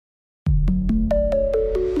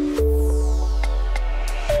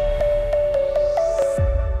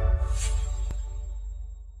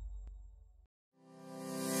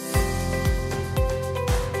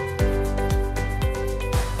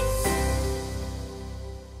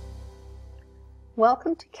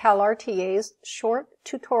Welcome to Calrta's short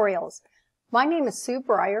tutorials. My name is Sue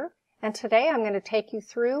Breyer, and today I'm going to take you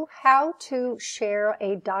through how to share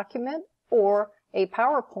a document or a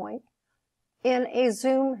PowerPoint in a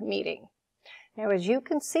Zoom meeting. Now, as you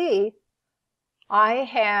can see, I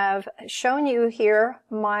have shown you here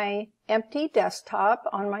my empty desktop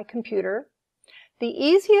on my computer. The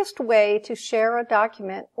easiest way to share a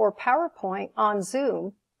document or PowerPoint on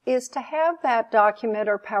Zoom is to have that document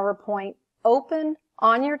or PowerPoint open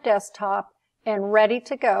on your desktop and ready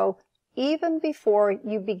to go even before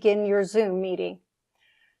you begin your Zoom meeting.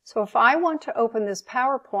 So if I want to open this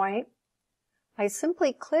PowerPoint, I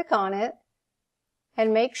simply click on it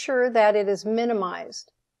and make sure that it is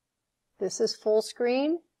minimized. This is full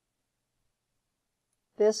screen.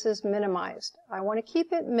 This is minimized. I want to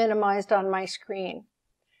keep it minimized on my screen.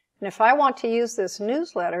 And if I want to use this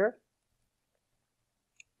newsletter,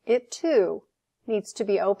 it too needs to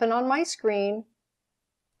be open on my screen.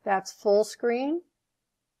 That's full screen.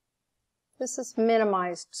 This is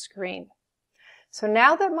minimized screen. So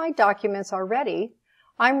now that my documents are ready,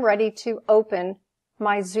 I'm ready to open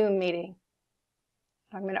my Zoom meeting.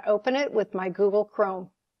 I'm going to open it with my Google Chrome.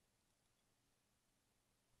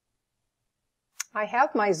 I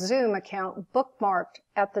have my Zoom account bookmarked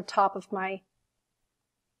at the top of my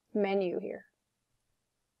menu here.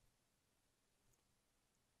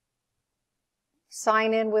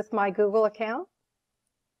 Sign in with my Google account.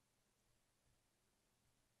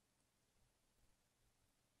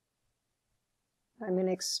 I'm going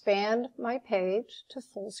to expand my page to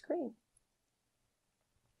full screen.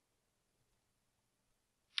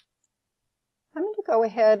 I'm going to go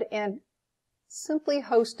ahead and simply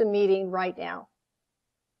host a meeting right now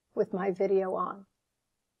with my video on.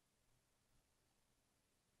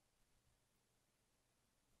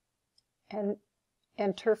 And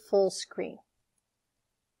enter full screen.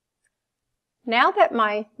 Now that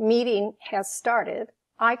my meeting has started,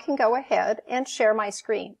 I can go ahead and share my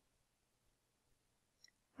screen.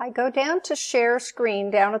 I go down to Share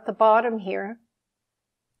Screen down at the bottom here.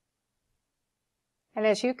 And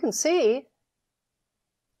as you can see,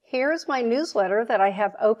 here's my newsletter that I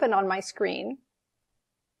have open on my screen.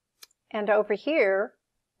 And over here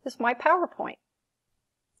is my PowerPoint.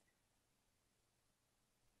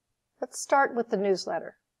 Let's start with the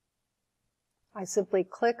newsletter. I simply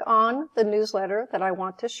click on the newsletter that I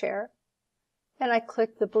want to share, and I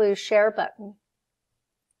click the blue Share button.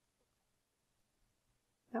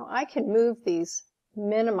 Now I can move these,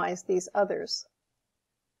 minimize these others.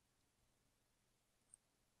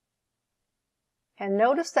 And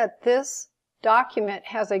notice that this document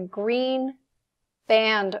has a green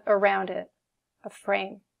band around it, a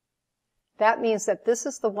frame. That means that this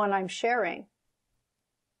is the one I'm sharing.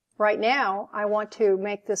 Right now, I want to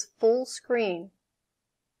make this full screen.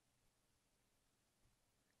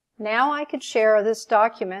 Now I can share this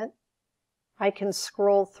document. I can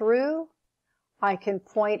scroll through. I can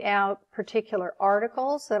point out particular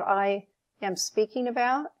articles that I am speaking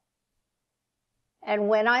about. And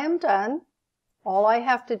when I am done, all I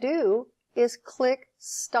have to do is click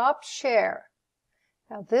Stop Share.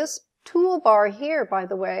 Now this toolbar here, by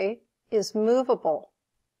the way, is movable.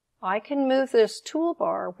 I can move this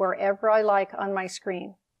toolbar wherever I like on my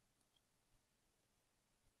screen.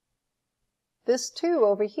 This too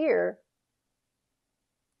over here,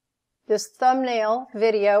 this thumbnail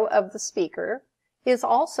video of the speaker, is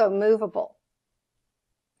also movable.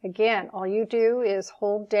 Again, all you do is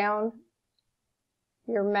hold down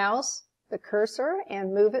your mouse, the cursor,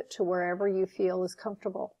 and move it to wherever you feel is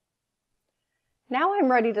comfortable. Now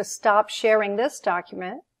I'm ready to stop sharing this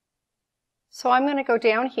document. So I'm going to go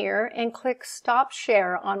down here and click Stop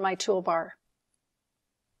Share on my toolbar.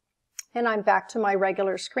 And I'm back to my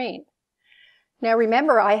regular screen. Now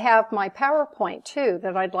remember, I have my PowerPoint too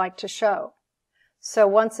that I'd like to show. So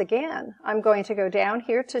once again, I'm going to go down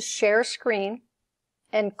here to Share Screen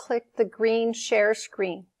and click the green Share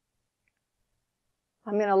Screen.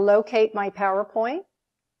 I'm going to locate my PowerPoint.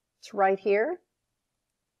 It's right here.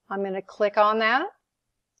 I'm going to click on that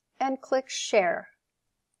and click Share.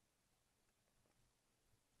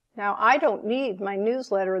 Now I don't need my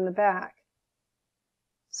newsletter in the back,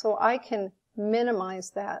 so I can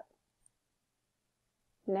minimize that.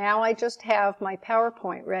 Now I just have my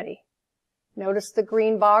PowerPoint ready. Notice the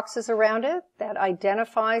green boxes around it that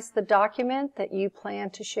identifies the document that you plan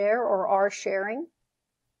to share or are sharing,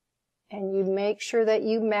 and you make sure that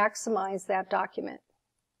you maximize that document.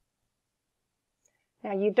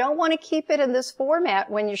 Now you don't want to keep it in this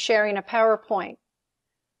format when you're sharing a PowerPoint.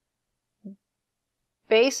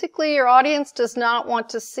 Basically, your audience does not want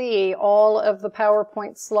to see all of the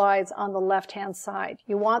PowerPoint slides on the left-hand side.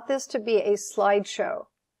 You want this to be a slideshow.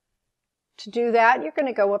 To do that, you're going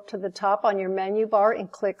to go up to the top on your menu bar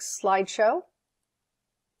and click Slideshow,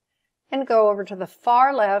 and go over to the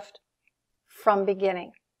far left, From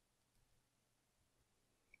Beginning.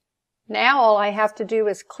 Now all I have to do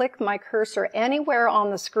is click my cursor anywhere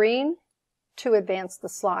on the screen to advance the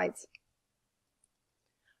slides.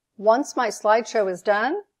 Once my slideshow is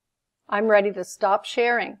done, I'm ready to stop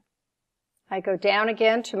sharing. I go down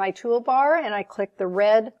again to my toolbar and I click the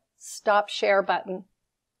red Stop Share button.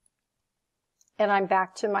 And I'm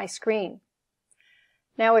back to my screen.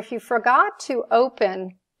 Now if you forgot to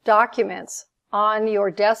open documents on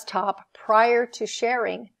your desktop prior to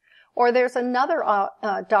sharing, or there's another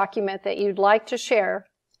document that you'd like to share,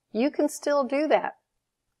 you can still do that.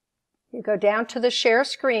 You go down to the share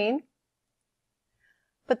screen,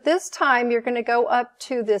 but this time you're going to go up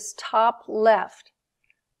to this top left.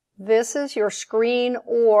 This is your screen,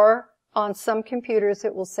 or on some computers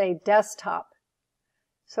it will say desktop.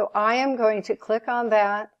 So I am going to click on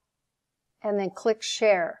that and then click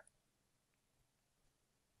share.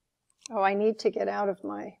 Oh, I need to get out of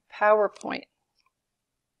my PowerPoint.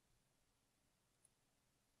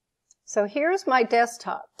 So here's my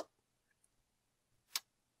desktop.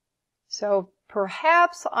 So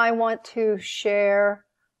perhaps I want to share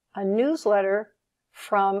a newsletter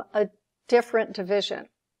from a different division.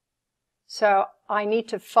 So I need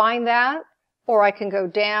to find that, or I can go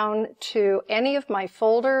down to any of my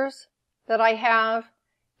folders that I have,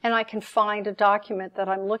 and I can find a document that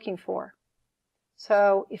I'm looking for.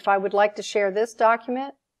 So if I would like to share this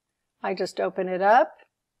document, I just open it up,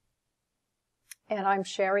 and I'm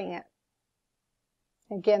sharing it.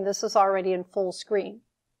 Again, this is already in full screen.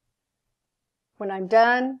 When I'm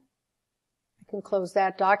done, I can close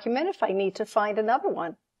that document if I need to find another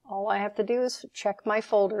one. All I have to do is check my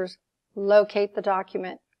folders, locate the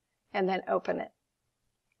document, and then open it.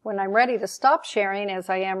 When I'm ready to stop sharing, as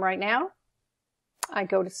I am right now, I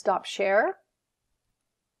go to Stop Share,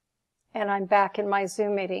 and I'm back in my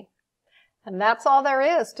Zoom meeting. And that's all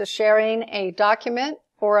there is to sharing a document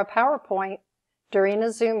or a PowerPoint during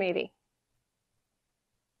a Zoom meeting.